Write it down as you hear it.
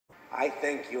I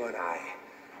think you and I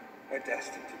are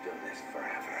destined to do this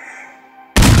forever.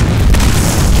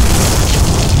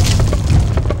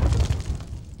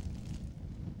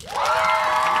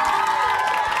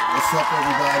 What's up,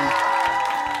 everybody?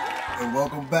 And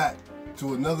welcome back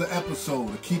to another episode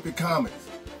of Keep It Comics.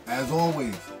 As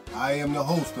always, I am the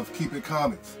host of Keep It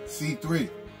Comics, C3.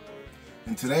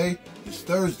 And today is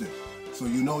Thursday. So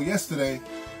you know yesterday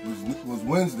was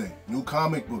Wednesday, new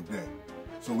comic book day.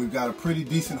 So we've got a pretty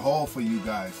decent haul for you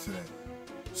guys today.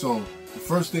 So the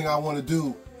first thing I want to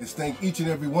do is thank each and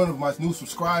every one of my new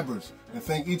subscribers and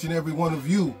thank each and every one of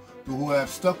you who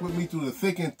have stuck with me through the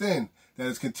thick and thin that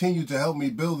has continued to help me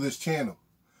build this channel.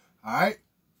 Alright?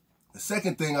 The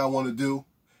second thing I want to do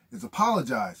is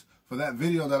apologize for that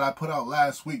video that I put out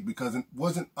last week because it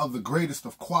wasn't of the greatest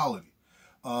of quality.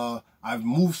 I've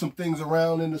moved some things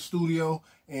around in the studio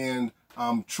and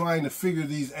I'm trying to figure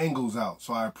these angles out.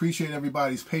 So I appreciate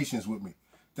everybody's patience with me.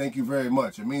 Thank you very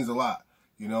much. It means a lot,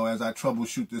 you know, as I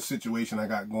troubleshoot this situation I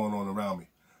got going on around me.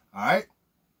 Alright?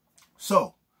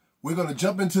 So, we're going to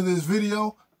jump into this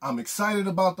video. I'm excited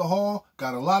about the haul.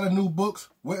 Got a lot of new books.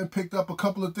 Went and picked up a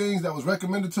couple of things that was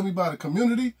recommended to me by the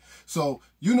community. So,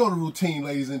 you know the routine,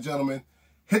 ladies and gentlemen.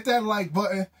 Hit that like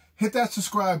button. Hit that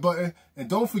subscribe button. And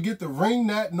don't forget to ring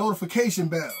that notification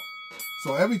bell.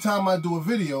 So, every time I do a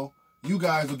video, you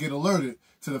guys will get alerted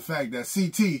to the fact that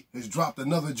CT has dropped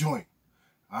another joint.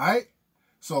 Alright?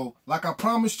 So, like I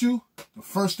promised you, the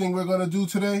first thing we're going to do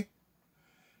today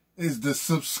is the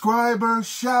subscriber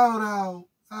shout out.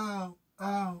 Ow,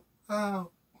 ow,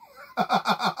 ow.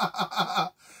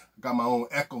 Got my own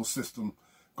echo system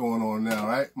going on now,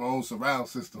 right? My own surround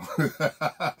system.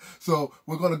 So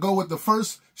we're going to go with the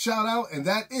first shout out, and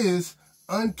that is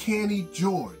Uncanny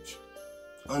George.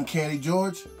 Uncanny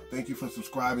George, thank you for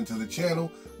subscribing to the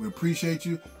channel. We appreciate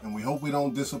you, and we hope we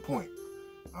don't disappoint.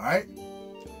 All right?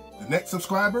 The next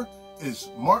subscriber is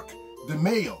Mark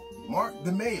DeMayo. Mark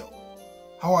DeMayo.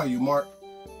 How are you, Mark?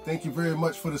 Thank you very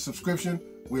much for the subscription.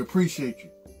 We appreciate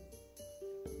you.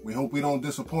 We hope we don't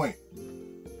disappoint.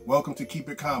 Welcome to Keep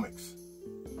It Comics.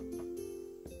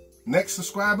 Next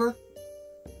subscriber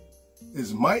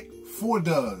is Mike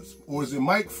Fordoes. Or is it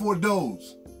Mike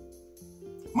Fordoes?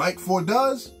 Mike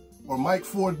Fordoes or Mike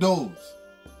Fordoes?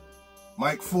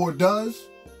 Mike Fordoes,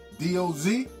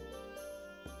 D-O-Z.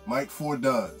 Mike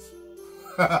Fordoes.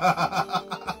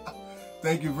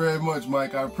 Thank you very much,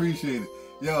 Mike. I appreciate it.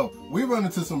 Yo, we run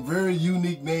into some very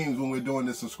unique names when we're doing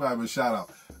this subscriber shout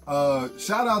out.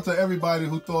 Shout out to everybody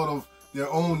who thought of their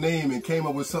own name and came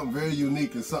up with something very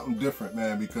unique and something different,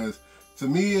 man, because to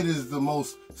me it is the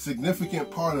most significant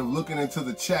part of looking into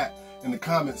the chat in the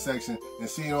comment section and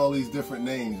seeing all these different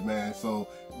names, man. So,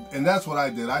 and that's what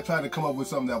I did. I tried to come up with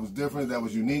something that was different, that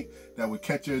was unique, that would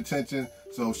catch your attention.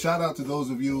 So shout out to those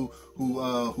of you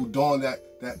who donned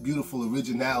that beautiful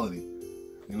originality,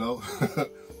 you know.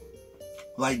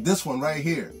 Like this one right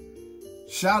here.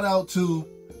 Shout out to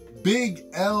Big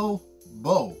L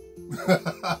Bo.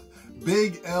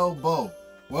 Big L Bo.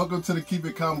 Welcome to the Keep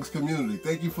It Comics community.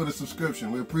 Thank you for the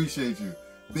subscription. We appreciate you.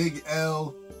 Big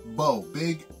L Bo.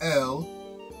 Big L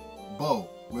Bo.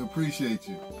 We appreciate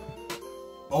you.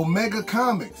 Omega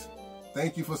Comics.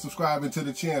 Thank you for subscribing to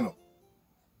the channel.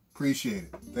 Appreciate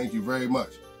it. Thank you very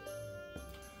much.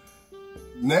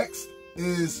 Next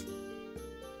is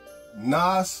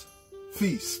Nas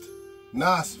Feast.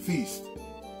 Nas Feast.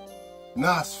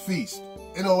 Nas Feast.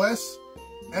 N-O-S-F-E-A-S-T.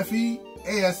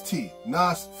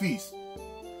 Nas Feast.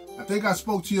 I think I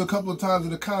spoke to you a couple of times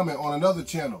in the comment on another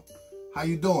channel. How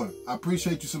you doing? I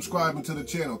appreciate you subscribing to the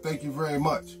channel. Thank you very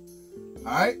much.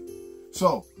 Alright?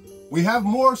 So, we have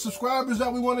more subscribers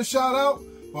that we want to shout out.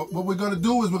 But what we're going to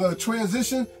do is we're going to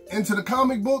transition into the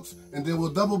comic books. And then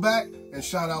we'll double back and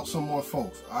shout out some more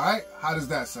folks. Alright? How does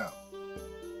that sound?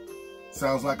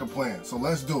 Sounds like a plan. So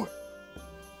let's do it.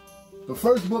 The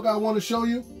first book I want to show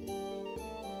you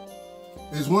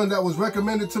is one that was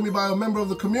recommended to me by a member of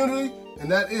the community,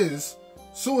 and that is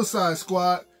Suicide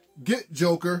Squad, Get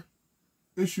Joker,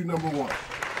 issue number 1.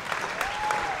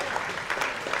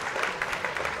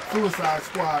 Suicide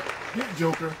Squad, Get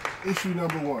Joker, issue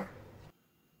number 1.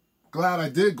 Glad I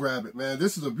did grab it, man.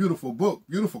 This is a beautiful book.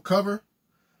 Beautiful cover.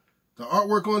 The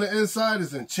artwork on the inside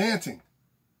is enchanting.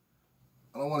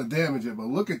 I don't want to damage it, but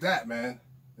look at that, man.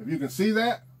 If you can see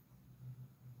that,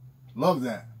 love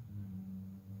that.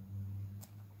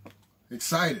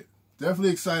 Excited.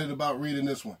 Definitely excited about reading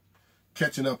this one.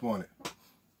 Catching up on it.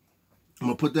 I'm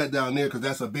going to put that down there because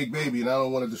that's a big baby and I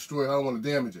don't want to destroy it. I don't want to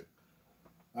damage it.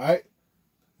 Alright?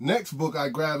 Next book I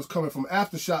grabbed is coming from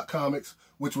Aftershock Comics,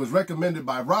 which was recommended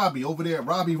by Robbie over there at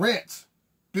Robbie Rants.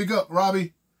 Big up,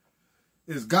 Robbie.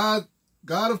 Is God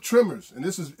God of Tremors, and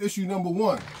this is issue number 1.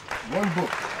 One book,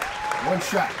 one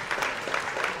shot.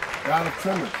 God of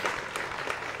Tremors.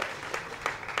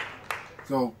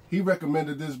 So he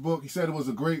recommended this book. He said it was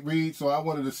a great read, so I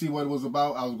wanted to see what it was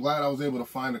about. I was glad I was able to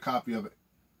find a copy of it.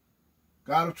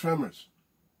 God of Tremors.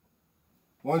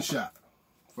 One shot.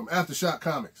 From Aftershock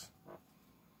Comics.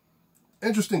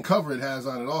 Interesting cover it has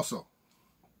on it also.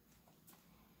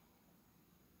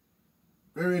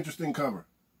 Very interesting cover.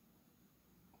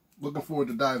 Looking forward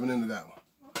to diving into that one.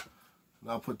 And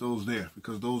I'll put those there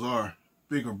because those are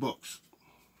bigger books.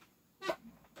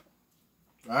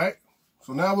 Alright,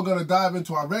 so now we're going to dive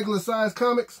into our regular size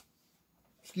comics.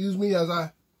 Excuse me as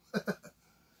I,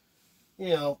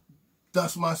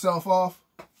 dust myself off.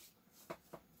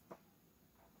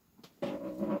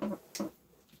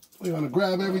 We're going to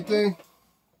grab everything.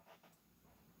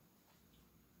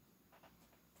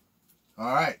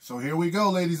 Alright, so here we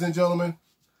go, ladies and gentlemen.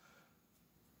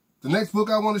 The next book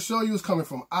I want to show you is coming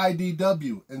from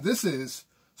IDW, and this is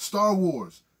Star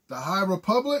Wars: The High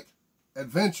Republic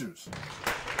Adventures,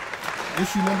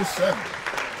 issue number 7.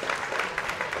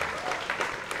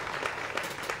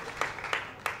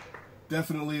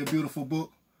 Definitely a beautiful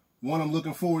book, one I'm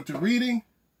looking forward to reading.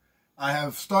 I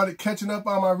have started catching up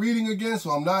on my reading again, so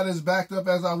I'm not as backed up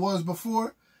as I was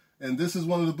before, and this is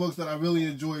one of the books that I really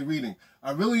enjoyed reading.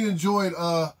 I really enjoyed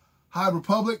High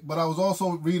Republic, but I was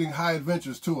also reading High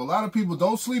Adventures too. A lot of people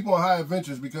don't sleep on High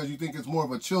Adventures because you think it's more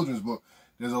of a children's book.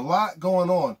 There's a lot going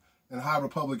on in High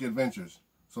Republic Adventures,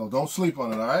 so don't sleep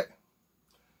on it, all right?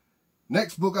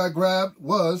 Next book I grabbed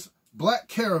was Black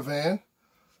Caravan,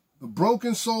 The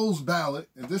Broken Souls Ballad,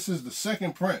 and this is the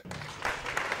second print.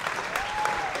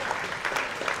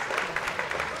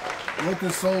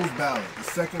 Broken Souls Ballad, the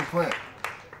second print.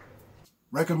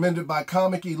 Recommended by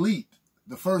Comic Elite.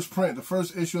 The first print, the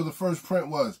first issue of the first print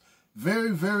was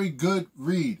very, very good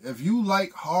read. If you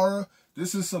like horror,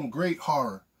 this is some great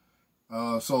horror.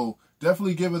 So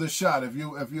definitely give it a shot. If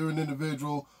you're an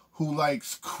individual who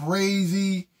likes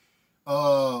crazy,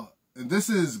 and this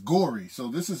is gory, so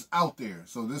this is out there.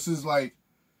 So this is like,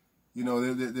 like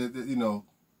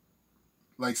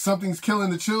something's killing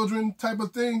the children type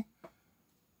of thing,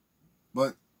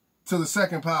 but to the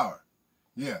second power.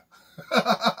 Yeah.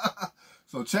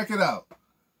 So check it out.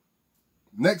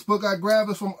 Next book I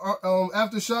grabbed is from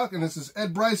Aftershock, and this is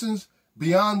Ed Bryson's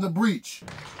Beyond the Breach.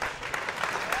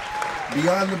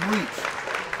 Beyond the Breach.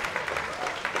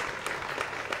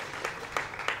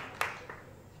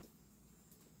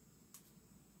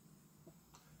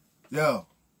 Yo,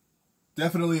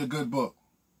 definitely a good book.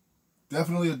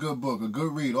 Definitely a good book, a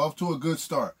good read. Off to a good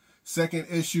start. Second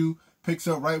issue picks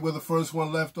up right where the first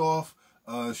one left off.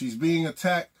 She's being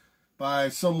attacked by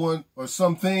someone or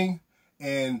something,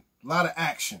 and a lot of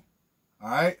action.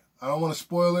 All right? I don't want to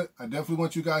spoil it. I definitely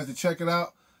want you guys to check it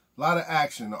out. A lot of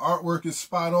action. The artwork is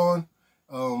spot on.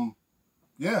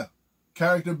 Yeah.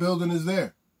 Character building is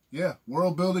there. Yeah.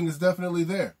 World building is definitely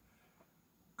there.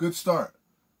 Good start.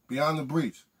 Beyond the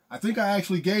Breach. I think I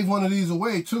actually gave one of these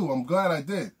away, too. I'm glad I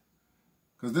did.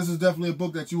 Because this is definitely a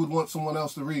book that you would want someone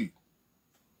else to read.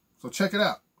 So check it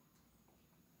out.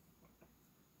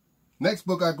 Next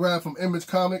book I grabbed from Image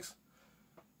Comics,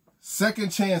 Second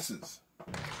Chances.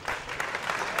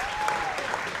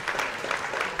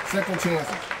 Second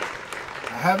Chances.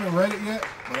 I haven't read it yet,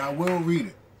 but I will read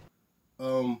it.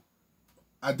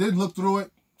 I did look through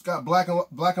it. It's got black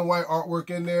and white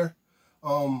artwork in there.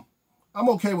 I'm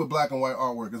okay with black and white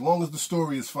artwork as long as the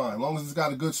story is fine. As long as it's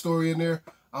got a good story in there,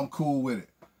 I'm cool with it.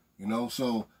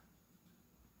 So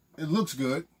it looks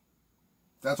good.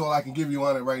 That's all I can give you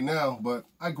on it right now, but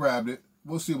I grabbed it.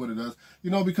 We'll see what it does.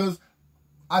 Because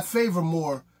I favor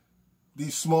more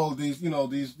these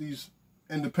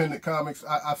independent comics.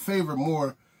 I favor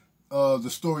more the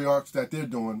story arcs that they're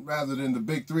doing rather than the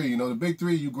big three. The big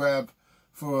three you grab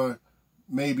for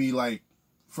maybe like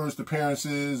first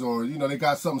appearances or, they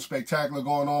got something spectacular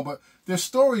going on, but their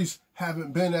stories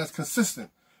haven't been as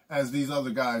consistent as these other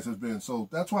guys have been. So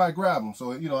that's why I grab them.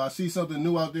 So, I see something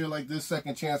new out there like this,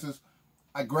 Second Chances,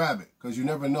 I grab it because you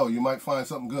never know. You might find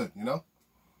something good, All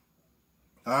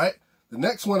right. The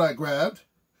next one I grabbed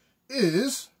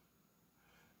is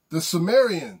The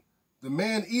Sumerian, the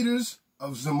Man-Eaters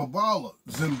of Zimbala.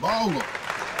 The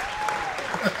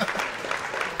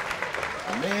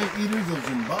Man-Eaters of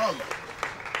Zimbala.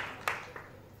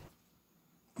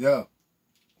 Yeah.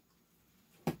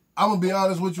 I'm going to be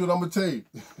honest with you and I'm going to tell you.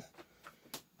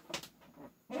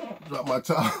 Drop my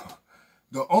top.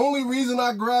 The only reason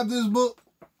I grabbed this book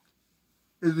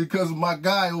is because of my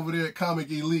guy over there at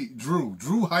Comic Elite, Drew.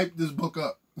 Drew hyped this book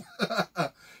up.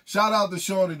 Shout out to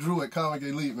Sean and Drew at Comic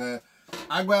Elite, man.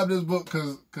 I grabbed this book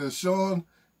because Sean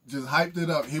just hyped it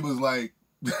up. He was like,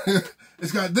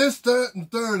 it's got this, that,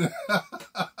 and third.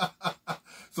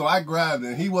 So I grabbed it,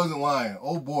 and he wasn't lying.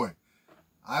 Oh, boy.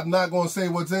 I'm not going to say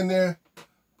what's in there,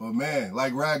 but, man,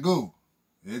 like Ragu,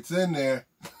 it's in there.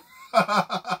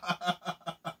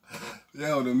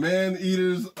 Yo, the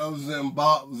Man-Eaters of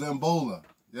Zambola.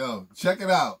 Yo, check it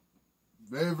out.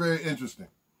 Very, very interesting.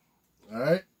 All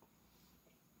right.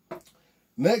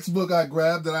 Next book I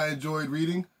grabbed that I enjoyed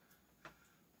reading,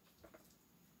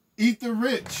 Eat the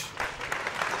Rich.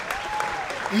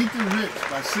 Eat the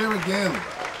Rich by Sarah Ganley.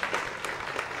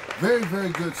 Very, very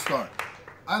good start.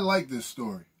 I like this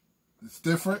story. It's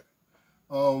different.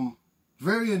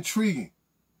 Very intriguing.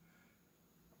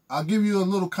 I'll give you a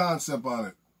little concept on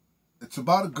it. It's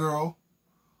about a girl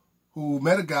who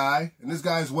met a guy, and this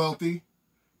guy's wealthy.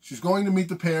 She's going to meet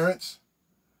the parents.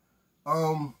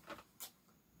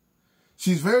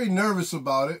 She's very nervous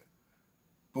about it,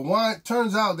 but it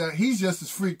turns out that he's just as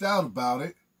freaked out about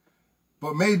it,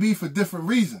 but maybe for different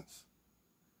reasons.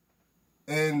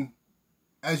 And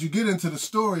as you get into the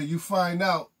story, you find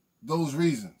out those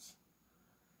reasons.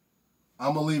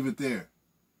 I'm going to leave it there.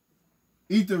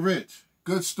 Eat the Rich.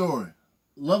 Good story.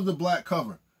 Love the black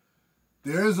cover.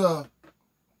 There is a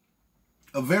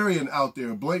variant out there,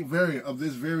 a blank variant of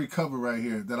this very cover right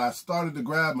here that I started to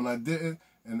grab and I didn't.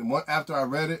 And after I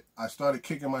read it, I started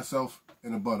kicking myself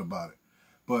in the butt about it.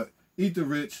 But Eat the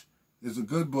Rich is a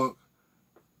good book.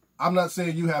 I'm not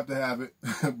saying you have to have it,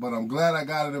 but I'm glad I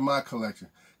got it in my collection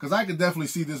because I could definitely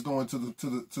see this going to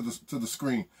the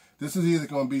screen. This is either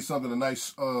going to be something a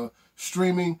nice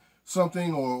streaming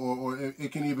something, or they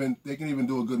can even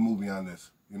do a good movie on this.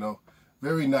 You know,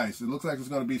 very nice. It looks like it's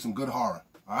going to be some good horror.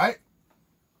 All right.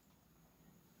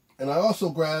 And I also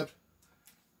grabbed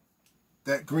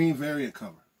that green variant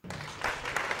cover.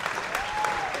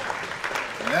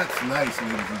 That's nice,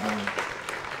 ladies and gentlemen.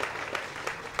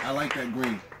 I like that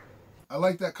green. I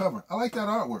like that cover. I like that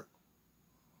artwork.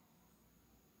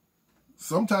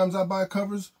 Sometimes I buy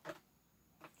covers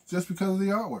just because of the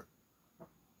artwork.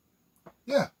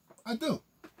 Yeah, I do.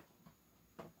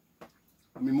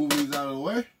 Let me move these out of the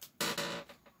way.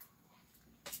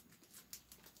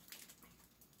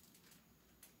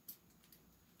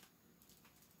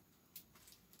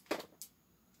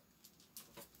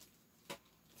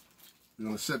 We're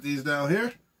going to set these down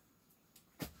here.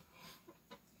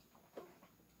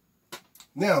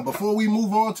 Now, before we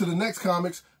move on to the next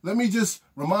comics, let me just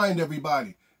remind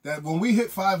everybody that when we hit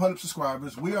 500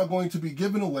 subscribers, we are going to be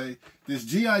giving away this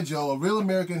G.I. Joe, A Real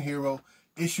American Hero,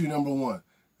 issue #1.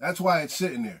 That's why it's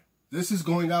sitting there. This is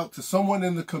going out to someone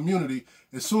in the community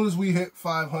as soon as we hit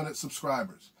 500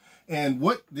 subscribers. And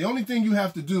the only thing you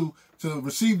have to do to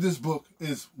receive this book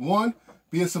is 1,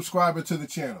 be a subscriber to the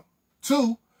channel.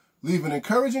 2, leave an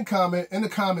encouraging comment in the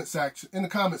comment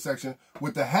section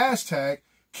with the hashtag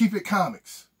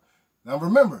 #KeepItComics. Now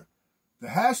remember, the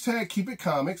hashtag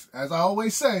 #KeepItComics, as I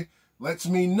always say, lets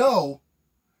me know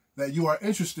that you are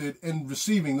interested in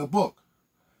receiving the book.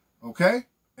 Okay?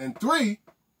 And 3,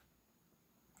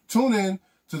 tune in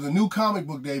to the new Comic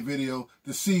Book Day video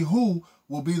to see who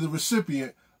will be the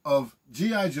recipient of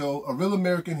G.I. Joe, A Real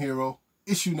American Hero,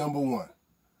 issue #1.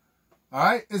 All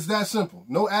right? It's that simple.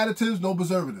 No additives, no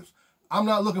preservatives. I'm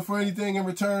not looking for anything in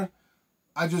return.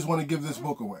 I just want to give this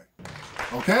book away.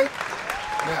 Okay?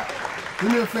 Now, do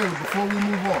me a favor before we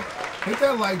move on. Hit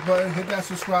that like button, hit that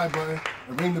subscribe button,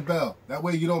 and ring the bell. That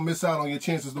way you don't miss out on your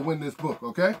chances to win this book,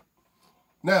 okay?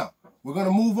 Now, we're going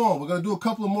to move on. We're going to do a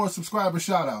couple of more subscriber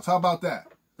shout-outs. How about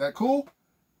that? That cool?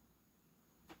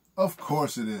 Of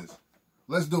course it is.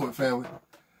 Let's do it, family.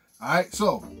 All right,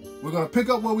 so we're going to pick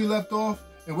up where we left off,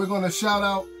 and we're going to shout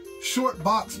out Short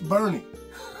Box Bernie.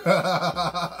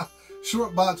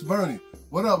 Short Box Bernie.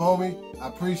 What up, homie? I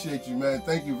appreciate you, man.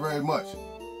 Thank you very much.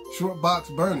 Short Box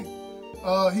Bernie.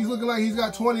 He's looking like he's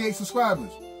got 28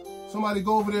 subscribers. Somebody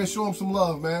go over there and show him some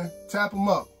love, man. Tap him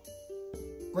up.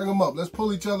 Bring him up. Let's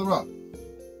pull each other up.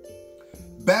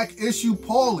 Back Issue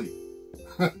Paulie.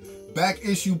 Back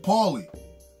Issue Paulie.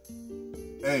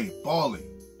 Hey, Paulie.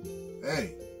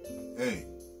 Hey,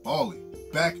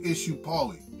 Paulie. Back Issue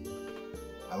Paulie.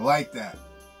 I like that.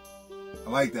 I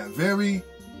like that. Very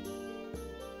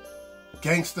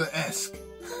gangster-esque.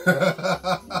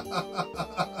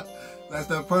 That's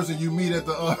that person you meet at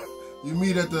the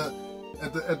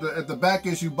back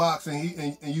issue box,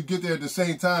 and you get there at the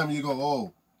same time, and you go,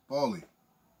 "Oh, Paulie,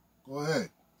 go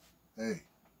ahead. Hey,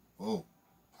 oh,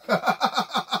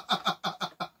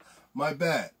 my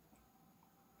bad.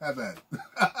 Have at it."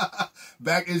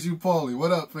 Back issue Paulie.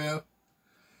 What up, fam?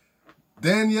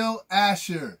 Danielle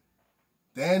Asher.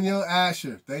 Daniel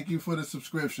Asher, thank you for the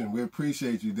subscription. We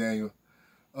appreciate you, Daniel.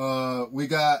 We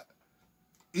got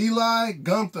Eli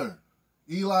Gunther.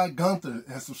 Eli Gunther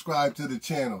has subscribed to the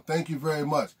channel. Thank you very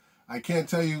much. I can't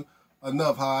tell you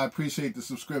enough how I appreciate the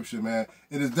subscription, man.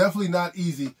 It is definitely not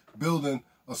easy building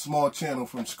a small channel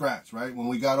from scratch, right? When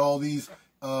we got all these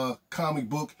comic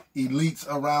book elites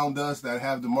around us that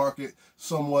have the market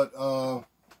somewhat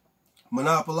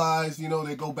monopolized, you know,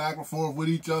 they go back and forth with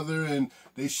each other and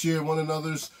they share one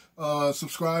another's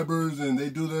subscribers and they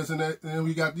do this and that. And then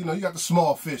we got, you know, you got the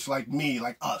small fish like me,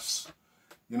 like us.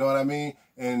 You know what I mean?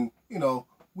 And, you know,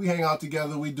 we hang out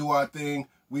together, we do our thing,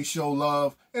 we show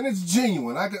love, and it's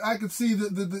genuine. I could see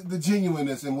the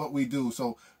genuineness in what we do.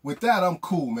 So with that, I'm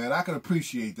cool, man. I can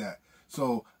appreciate that.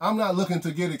 So I'm not looking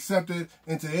to get accepted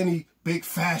into any big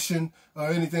fashion or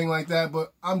anything like that,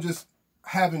 but I'm just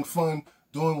having fun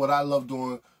doing what I love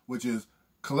doing, which is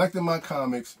collecting my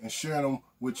comics and sharing them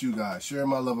with you guys, sharing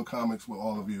my love of comics with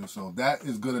all of you. So that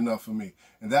is good enough for me.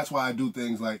 And that's why I do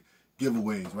things like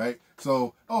giveaways, right?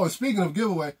 So, oh, and speaking of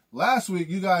giveaway, last week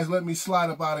you guys let me slide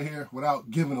up out of here without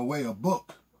giving away a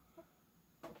book.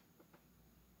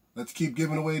 Let's keep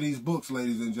giving away these books,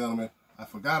 ladies and gentlemen. I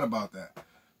forgot about that.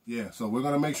 Yeah, so we're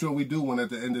going to make sure we do one at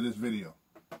the end of this video.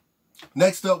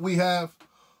 Next up, we have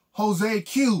Jose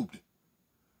Cubed.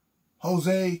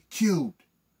 Jose Cubed.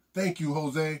 Thank you,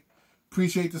 Jose.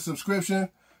 Appreciate the subscription.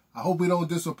 I hope we don't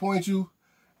disappoint you.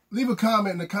 Leave a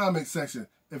comment in the comment section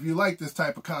if you like this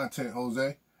type of content,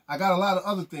 Jose. I got a lot of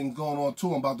other things going on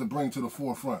too I'm about to bring to the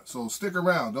forefront. So stick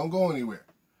around. Don't go anywhere.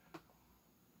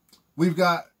 We've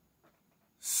got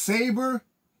Saber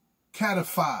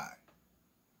Catify.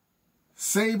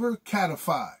 Saber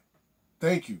Catify.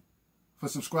 Thank you for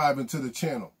subscribing to the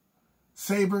channel.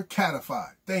 Saber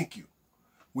Catify. Thank you.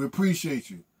 We appreciate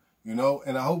you. You know,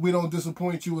 and I hope we don't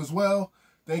disappoint you as well.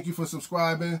 Thank you for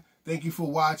subscribing. Thank you for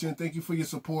watching. Thank you for your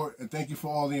support. And thank you for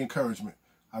all the encouragement.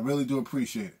 I really do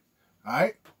appreciate it. All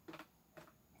right?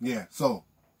 Yeah, so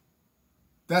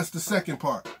that's the second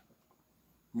part. Let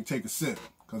me take a sip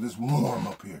because it's warm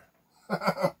up here.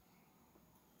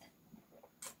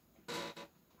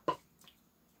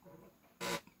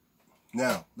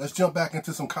 Now, let's jump back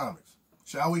into some comics,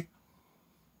 shall we?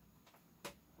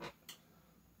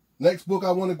 Next book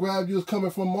I want to grab you is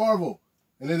coming from Marvel,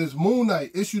 and it is Moon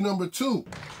Knight, issue number 2.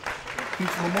 Peach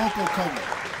Momoko cover.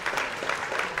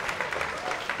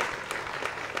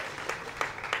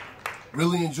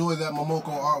 Really enjoy that Momoko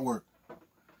artwork.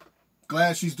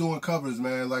 Glad she's doing covers,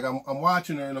 man. Like I'm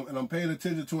watching her and I'm paying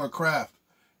attention to her craft,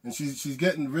 and she's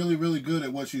getting really, really good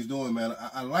at what she's doing, man.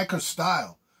 I like her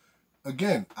style.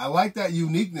 Again, I like that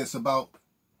uniqueness about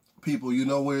people, you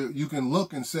know, where you can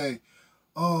look and say,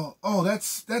 oh,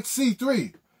 that's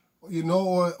C3, you know,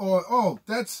 or oh,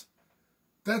 that's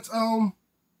comic,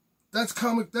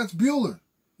 that's Bueller,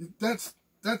 that's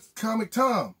Comic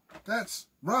Tom, that's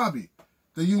Robbie.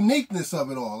 The uniqueness of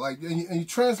it all, like, and you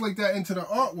translate that into the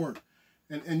artwork,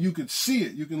 and you can see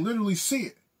it. You can literally see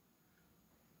it.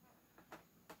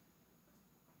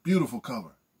 Beautiful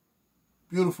cover.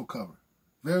 Beautiful cover.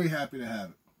 Very happy to have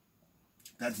it.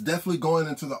 That's definitely going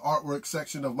into the artwork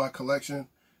section of my collection,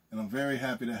 and I'm very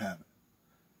happy to have it.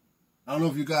 I don't know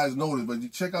if you guys noticed, but you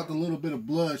check out the little bit of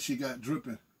blood she got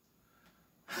dripping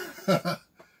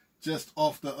just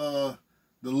off the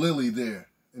lily there.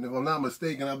 And if I'm not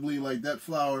mistaken, I believe like that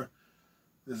flower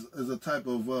is a type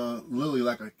of lily,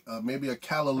 like maybe a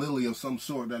calla lily of some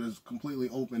sort that is completely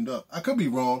opened up. I could be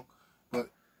wrong,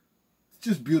 but it's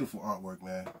just beautiful artwork,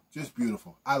 man. Just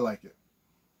beautiful. I like it.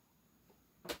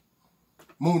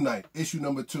 Moon Knight, issue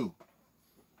number 2.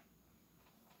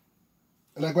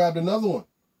 And I grabbed another one.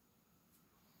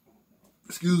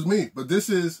 Excuse me, but this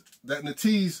is that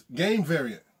Natisse game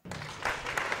variant.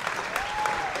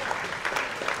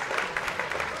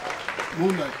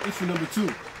 Moon Knight, issue number 2.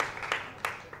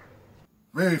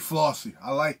 Very flossy.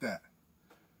 I like that.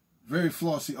 Very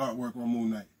flossy artwork on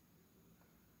Moon Knight.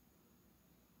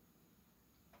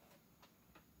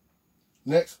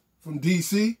 Next, from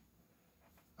DC,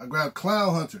 I grabbed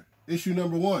Clown Hunter, issue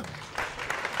number 1.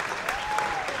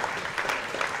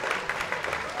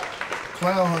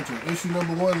 Clown Hunter, issue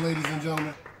number 1, ladies and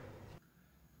gentlemen.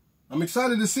 I'm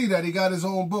excited to see that he got his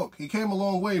own book. He came a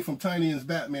long way from Tiny As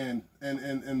Batman,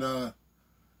 and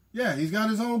yeah, he's got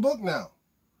his own book now.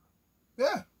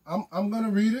 Yeah, I'm gonna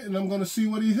read it and I'm gonna see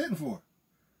what he's hitting for.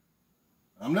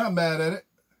 I'm not mad at it.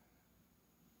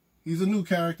 He's a new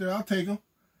character. I'll take him.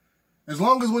 As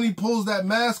long as when he pulls that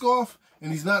mask off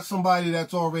and he's not somebody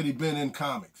that's already been in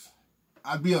comics.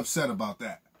 I'd be upset about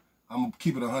that. I'm gonna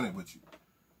keep it 100 with you.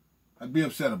 I'd be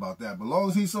upset about that. But as long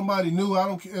as he's somebody new, I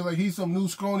don't care. Like he's some new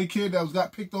scrawny kid that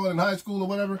got picked on in high school or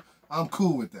whatever, I'm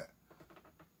cool with that.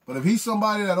 But if he's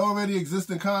somebody that already exists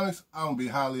in comics, I'm going to be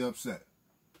highly upset.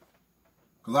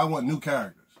 Because I want new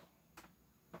characters.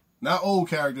 Not old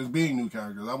characters being new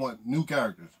characters. I want new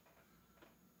characters.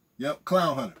 Yep,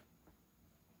 Clown Hunter.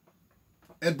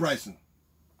 Ed Bryson.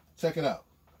 Check it out.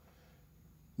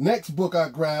 Next book I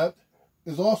grabbed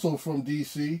is also from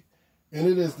DC, and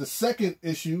it is the second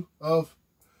issue of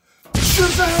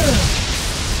Shazam!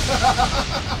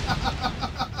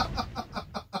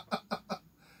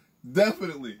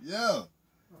 Definitely, yeah.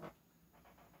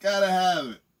 Gotta have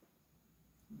it.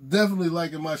 Definitely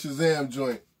liking my Shazam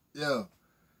joint, yeah.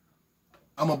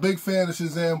 I'm a big fan of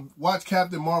Shazam. Watched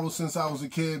Captain Marvel since I was a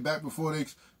kid, back before they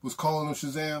was calling him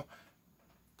Shazam.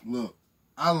 Look,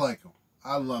 I like him.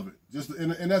 I love it.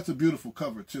 And that's a beautiful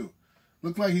cover, too.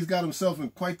 Looks like he's got himself in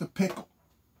quite the pickle.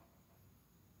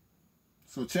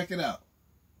 So check it out.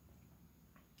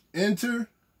 Enter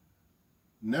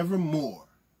Nevermore.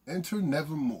 Enter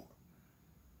Nevermore.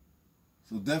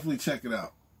 So definitely check it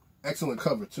out. Excellent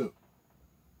cover, too.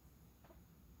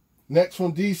 Next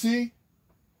from DC,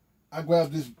 I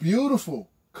grabbed this beautiful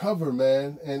cover,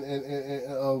 man, and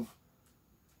of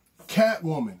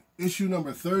Catwoman, issue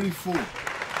number 34. Get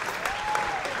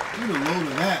a load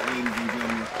of that, ladies and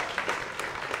gentlemen.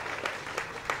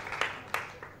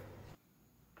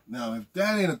 Now, if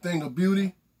that ain't a thing of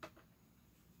beauty,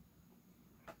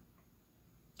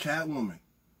 Catwoman,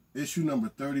 issue number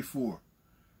 34.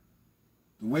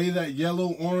 The way that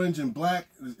yellow, orange, and black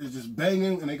is just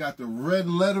banging, and they got the red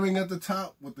lettering at the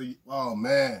top with the, oh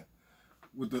man,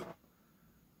 with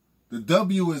the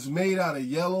W is made out of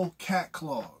yellow cat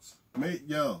claws.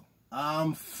 Yo,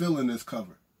 I'm feeling this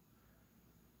cover.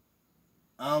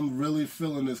 I'm really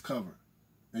feeling this cover.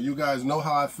 And you guys know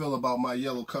how I feel about my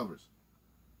yellow covers.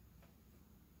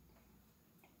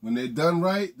 When they're done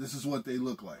right, this is what they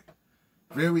look like.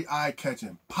 Very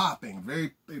eye-catching, popping,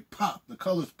 they pop. The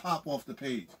colors pop off the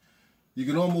page. You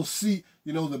can almost see,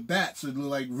 you know, the bats are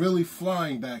like really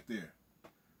flying back there.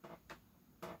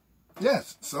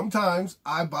 Yes, sometimes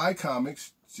I buy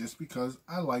comics just because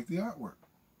I like the artwork.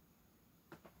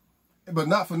 But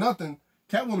not for nothing,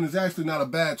 Catwoman is actually not a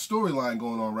bad storyline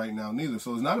going on right now neither.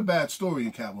 So it's not a bad story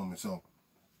in Catwoman. So,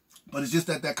 but it's just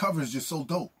that cover is just so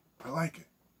dope. I like it.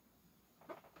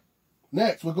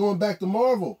 Next, we're going back to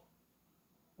Marvel.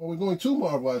 Or we're going to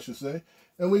Marvel, I should say.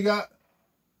 And we got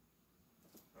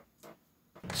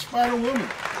Spider-Woman,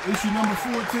 issue number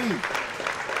 14.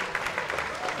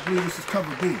 I believe this is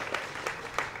cover B.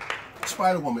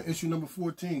 Spider-Woman, issue number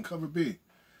 14, cover B.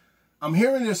 I'm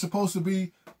hearing there's supposed to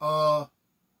be a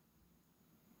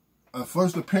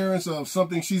first appearance of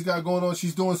something she's got going on.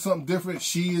 She's doing something different.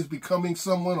 She is becoming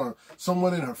someone, or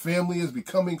someone in her family is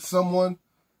becoming someone.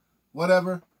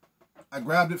 Whatever. I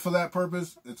grabbed it for that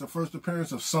purpose. It's a first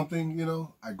appearance of something, you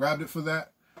know. I grabbed it for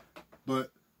that.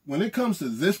 But when it comes to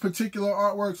this particular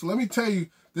artwork, so let me tell you,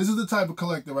 this is the type of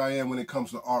collector I am when it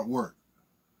comes to artwork.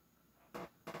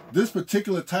 This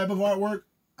particular type of artwork,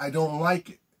 I don't like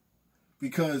it.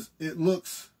 Because it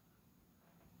looks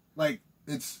like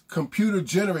it's computer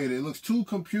generated. It looks too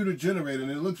computer generated,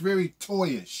 and it looks very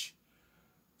toyish.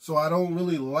 So I don't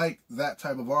really like that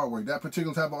type of artwork. That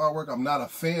particular type of artwork I'm not a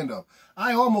fan of.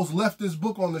 I almost left this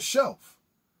book on the shelf.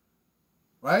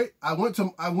 Right? I went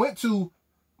to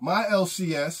my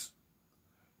LCS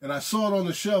and I saw it on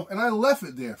the shelf and I left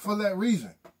it there for that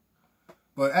reason.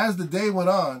 But as the day went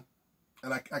on,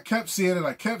 and I kept seeing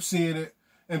it,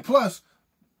 and plus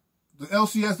the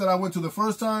LCS that I went to the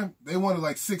first time, they wanted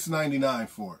like $6.99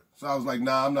 for it. So I was like,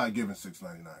 nah, I'm not giving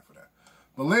 $6.99 for that.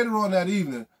 But later on that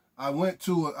evening, I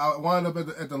wound up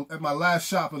at my last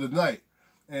shop of the night,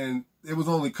 and it was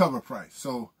only cover price.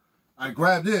 So I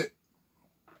grabbed it,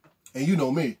 and you know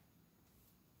me,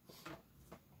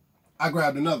 I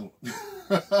grabbed another one.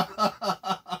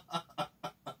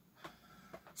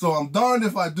 So I'm darned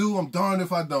if I do, I'm darned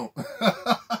if I don't.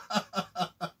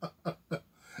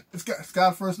 It's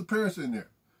got first appearance in there.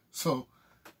 So,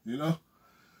 you know,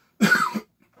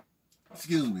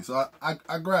 excuse me. So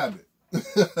I grabbed it.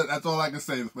 That's all I can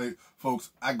say,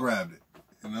 folks. I grabbed it,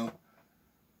 you know.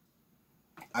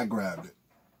 I grabbed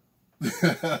it.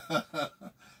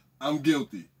 I'm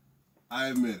guilty. I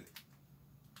admit it.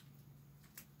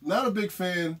 Not a big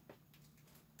fan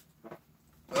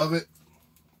of it,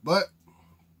 but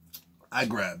I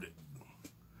grabbed it.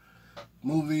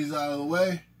 Move these out of the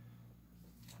way.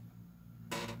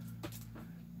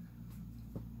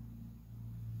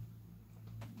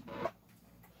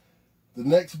 The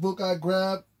next book I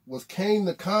grabbed was Kane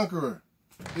the Conqueror,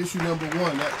 issue number 1,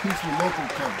 that Peach Momoko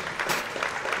cover.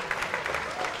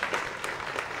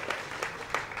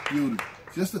 beauty.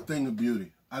 Just a thing of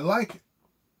beauty. I like it.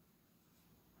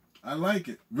 I like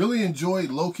it. Really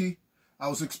enjoyed Loki. I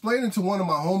was explaining to one of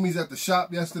my homies at the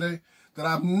shop yesterday that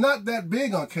I'm not that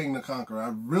big on King the Conqueror.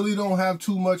 I really don't have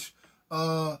too much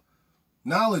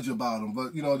knowledge about him.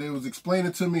 But, you know, they was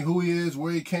explaining to me who he is,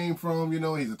 where he came from. You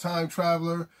know, he's a time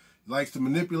traveler. He likes to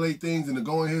manipulate things into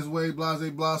going his way, blah, blah,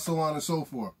 blah, so on and so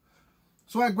forth.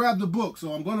 So I grabbed the book.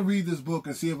 So I'm going to read this book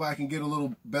and see if I can get a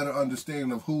little better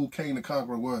understanding of who King the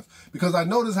Conqueror was. Because I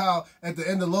noticed how at the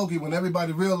end of Loki, when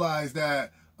everybody realized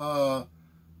that the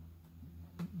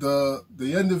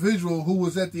individual who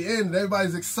was at the end,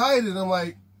 everybody's excited. I'm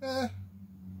like,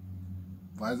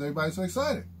 why is everybody so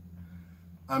excited?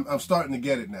 I'm starting to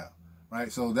get it now, right?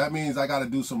 So that means I got to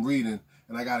do some reading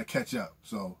and I got to catch up.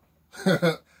 So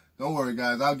don't worry,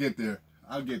 guys. I'll get there.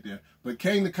 I'll get there. But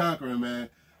King the Conqueror, man,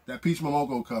 that Peach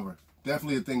Momoko cover,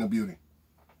 definitely a thing of beauty.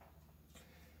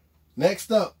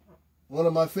 Next up, one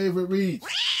of my favorite reads,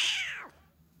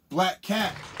 Black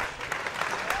Cat,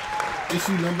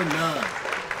 issue number 9.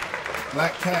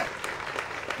 Black Cat,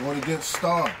 going against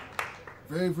Star.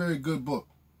 Very, very good book.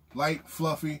 Light,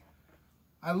 fluffy.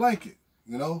 I like it,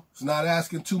 you know. It's not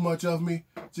asking too much of me.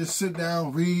 Just sit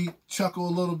down, read, chuckle a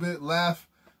little bit, laugh.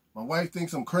 My wife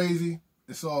thinks I'm crazy.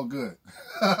 It's all good.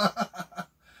 I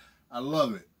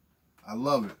love it. I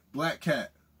love it. Black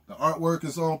Cat. The artwork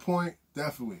is on point.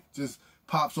 Definitely. Just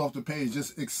pops off the page.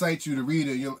 Just excites you to read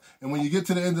it. And when you get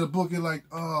to the end of the book, you're like,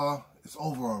 oh, it's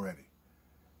over already.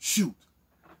 Shoot.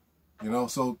 You know,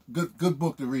 so good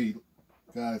book to read,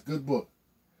 guys. Good book.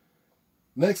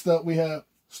 Next up, we have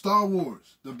Star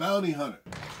Wars, The Bounty Hunter.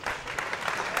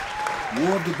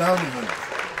 War of the Bounty Hunters.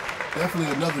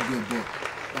 Definitely another good book.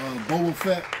 Boba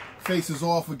Fett faces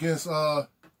off against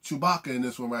Chewbacca in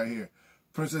this one right here.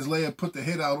 Princess Leia put the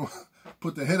hit out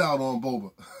on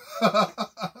Boba.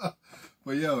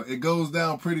 But yo, it goes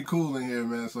down pretty cool in here,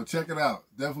 man. So check it out.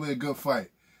 Definitely a good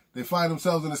fight. They find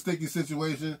themselves in a sticky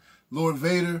situation. Lord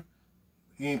Vader,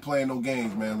 he ain't playing no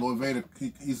games, man. Lord Vader,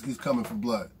 he's coming for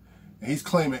blood. And he's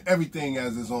claiming everything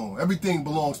as his own. Everything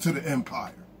belongs to the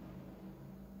Empire.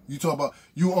 You talk about,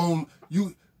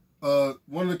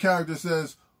 one of the characters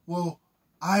says, well,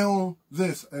 I own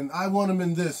this, and I want him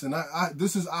in this, and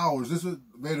this is ours.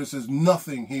 Vader says,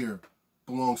 nothing here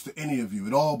belongs to any of you.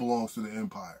 It all belongs to the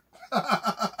Empire.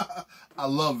 I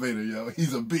love Vader, yo.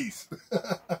 He's a beast.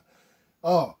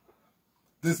 Oh,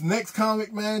 this next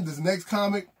comic, man,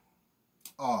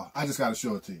 oh, I just got to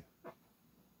show it to you.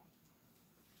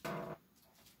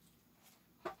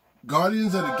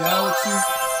 Guardians of the Galaxy,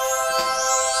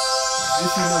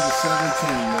 issue number 17,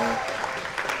 man.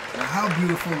 Now, how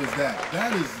beautiful is that?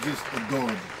 That is just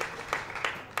adorable.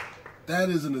 That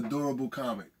is an adorable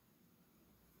comic.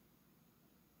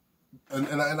 And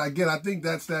again, I think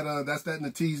that's that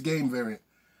Natty's game variant.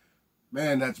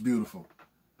 Man, that's beautiful.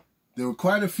 There were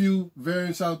quite a few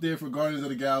variants out there for Guardians of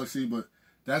the Galaxy, but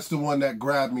that's the one that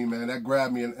grabbed me, man. That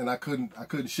grabbed me, and I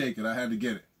couldn't shake it. I had to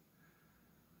get it.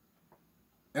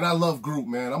 And I love Groot,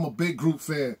 man. I'm a big Groot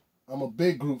fan. I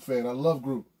love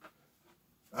Groot.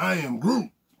 I am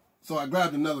Groot. So I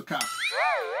grabbed another copy.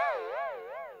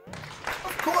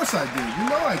 Of course I did. You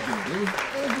know I did. There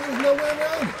was no way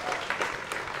around it.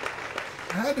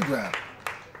 I had to grab it.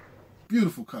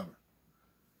 Beautiful cover.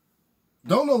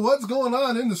 Don't know what's going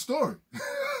on in the story.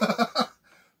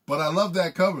 But I love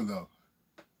that cover, though.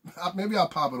 Maybe I'll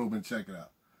pop it open and check it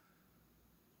out.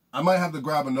 I might have to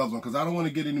grab another one because I don't want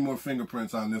to get any more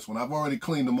fingerprints on this one. I've already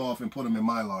cleaned them off and put them in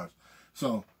Mylars.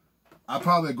 So I'll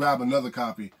probably grab another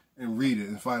copy and read it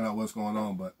and find out what's going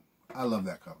on. But I love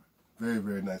that cover. Very,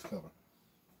 very nice cover.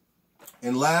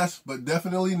 And last but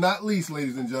definitely not least,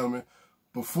 ladies and gentlemen,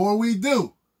 before we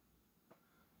do,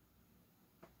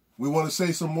 we want to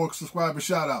say some more subscriber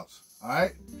shout outs. All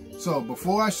right. So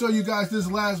before I show you guys this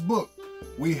last book,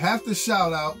 we have to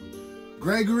shout out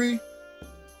Gregory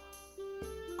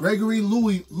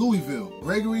Louisville.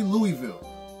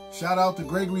 Shout out to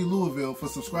Gregory Louisville for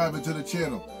subscribing to the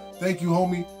channel. Thank you,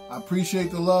 homie. I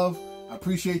appreciate the love. I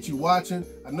appreciate you watching.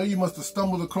 I know you must have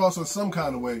stumbled across us some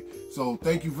kind of way. So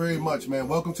thank you very much, man.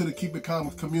 Welcome to the Keep It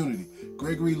Comics community.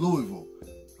 Gregory Louisville.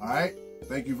 All right.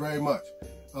 Thank you very much.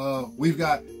 We've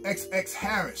got XX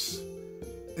Harris.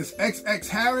 It's XX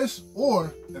Harris,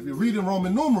 or if you're reading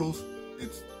Roman numerals,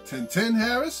 it's 1010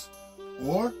 Harris,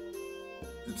 or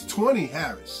it's 20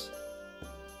 Harris.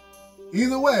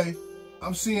 Either way,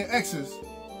 I'm seeing X's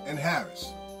and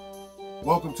Harris.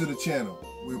 Welcome to the channel.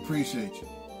 We appreciate you.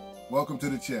 Welcome to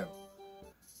the channel.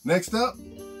 Next up,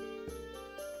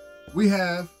 we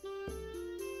have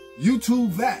YouTube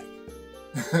Vac.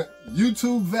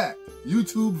 YouTube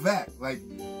Vac. Like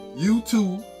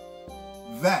YouTube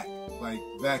VAC, like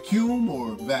vacuum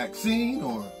or vaccine,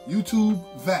 or YouTube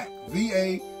VAC,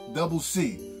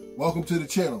 VACC. Welcome to the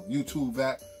channel, YouTube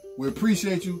VAC. We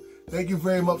appreciate you. Thank you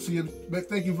very much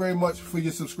for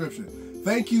your subscription.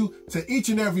 Thank you to each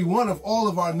and every one of all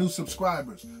of our new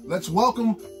subscribers. Let's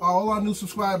welcome all our new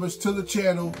subscribers to the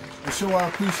channel and show our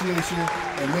appreciation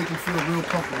and make them feel real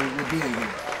comfortable with being here.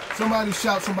 Somebody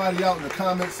shout somebody out in the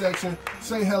comment section.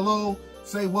 Say hello,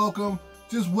 say welcome.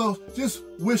 Just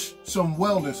wish some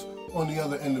wellness on the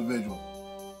other individual.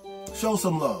 Show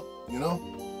some love, you know?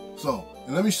 So,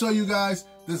 and let me show you guys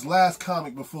this last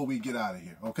comic before we get out of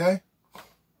here, okay?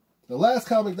 The last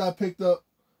comic that I picked up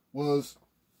was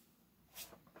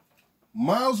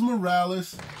Miles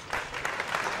Morales,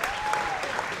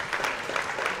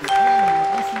 the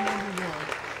annual issue #1,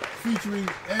 featuring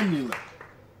Amulet.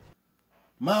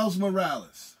 Miles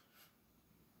Morales,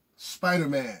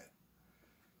 Spider-Man.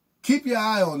 Keep your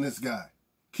eye on this guy.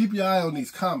 Keep your eye on these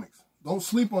comics. Don't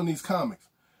sleep on these comics.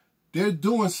 They're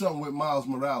doing something with Miles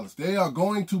Morales. They are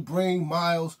going to bring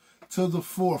Miles to the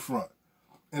forefront.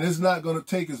 And it's not going to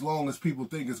take as long as people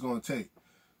think it's going to take.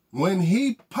 When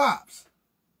he pops,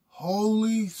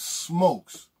 holy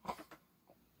smokes.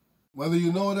 Whether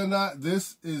you know it or not,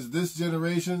 this is this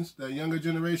generation's, that younger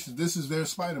generations, this is their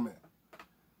Spider-Man.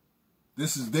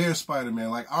 This is their Spider-Man.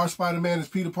 Like our Spider-Man is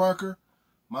Peter Parker,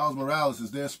 Miles Morales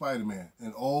is their Spider-Man.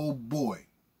 And oh boy,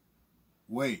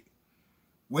 wait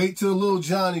till little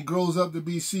Johnny grows up to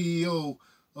be CEO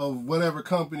of whatever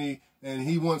company and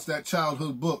he wants that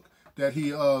childhood book that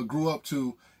he grew up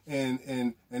to,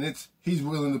 and he's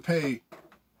willing to pay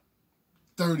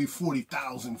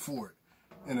 $30,000-$40,000 for it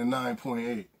in a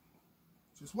 9.8.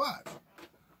 Just watch.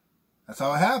 That's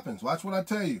how it happens. Watch what I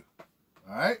tell you.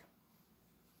 All right?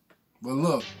 But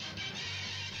look,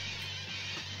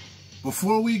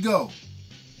 before we go,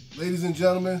 ladies and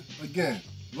gentlemen, again,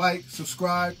 like,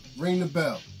 subscribe, ring the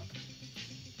bell.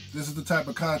 This is the type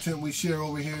of content we share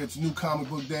over here. It's New Comic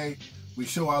Book Day. We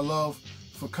show our love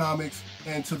for comics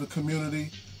and to the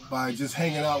community by just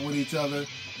hanging out with each other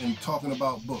and talking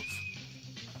about books.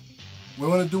 We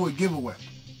want to do a giveaway.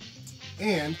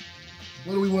 And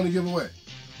what do we want to give away?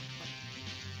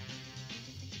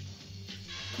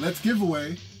 Let's give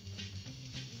away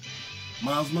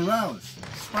Miles Morales,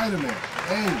 Spider-Man.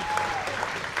 And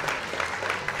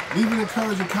leave an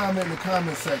encouraging comment in the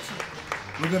comment section.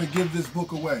 We're going to give this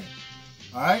book away.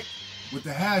 All right? With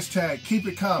the hashtag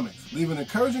KeepItComics. Leave an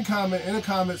encouraging comment in the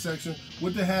comment section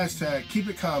with the hashtag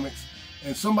KeepItComics,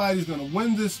 and somebody's going to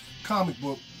win this comic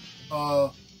book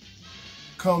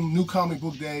come New Comic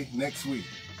Book Day next week.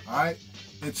 All right?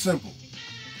 It's simple.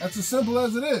 That's as simple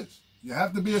as it is. You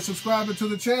have to be a subscriber to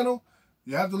the channel.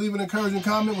 You have to leave an encouraging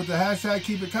comment with the hashtag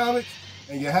KeepItComics,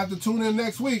 and you have to tune in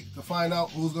next week to find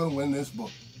out who's going to win this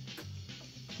book.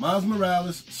 Miles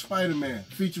Morales, Spider-Man,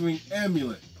 featuring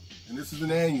Amulet. And this is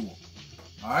an annual.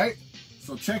 All right?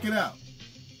 So check it out.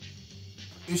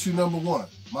 Issue #1,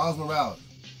 Miles Morales.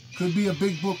 Could be a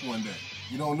big book one day.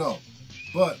 You don't know.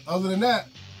 But other than that,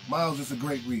 Miles is a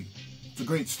great read. It's a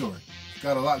great story. It's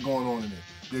got a lot going on in there.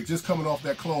 They're just coming off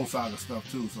that Clone Saga stuff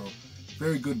too, so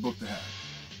very good book to have.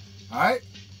 All right?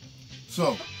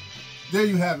 So there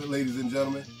you have it, ladies and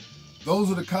gentlemen.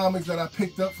 Those are the comics that I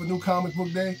picked up for New Comic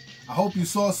Book Day. I hope you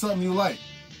saw something you liked.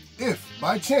 If,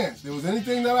 by chance, there was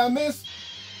anything that I missed,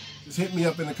 just hit me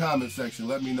up in the comment section.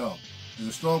 Let me know. There's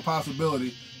a strong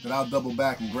possibility that I'll double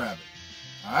back and grab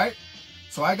it. All right?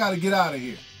 So I got to get out of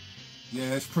here.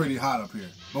 Yeah, it's pretty hot up here.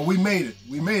 But we made it.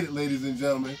 We made it, ladies and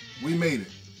gentlemen. We made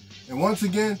it. And once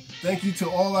again, thank you to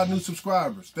all our new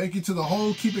subscribers. Thank you to the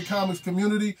whole Keep It Comics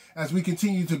community as we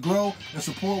continue to grow and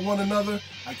support one another.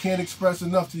 I can't express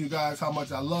enough to you guys how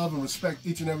much I love and respect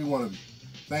each and every one of you.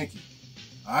 Thank you.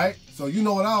 All right? So you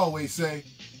know what I always say.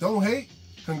 Don't hate,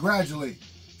 congratulate.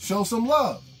 Show some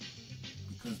love.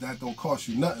 Because that don't cost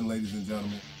you nothing, ladies and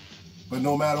gentlemen. But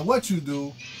no matter what you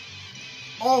do,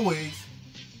 always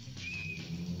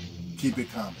keep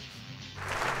it comics.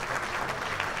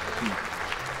 Keep it.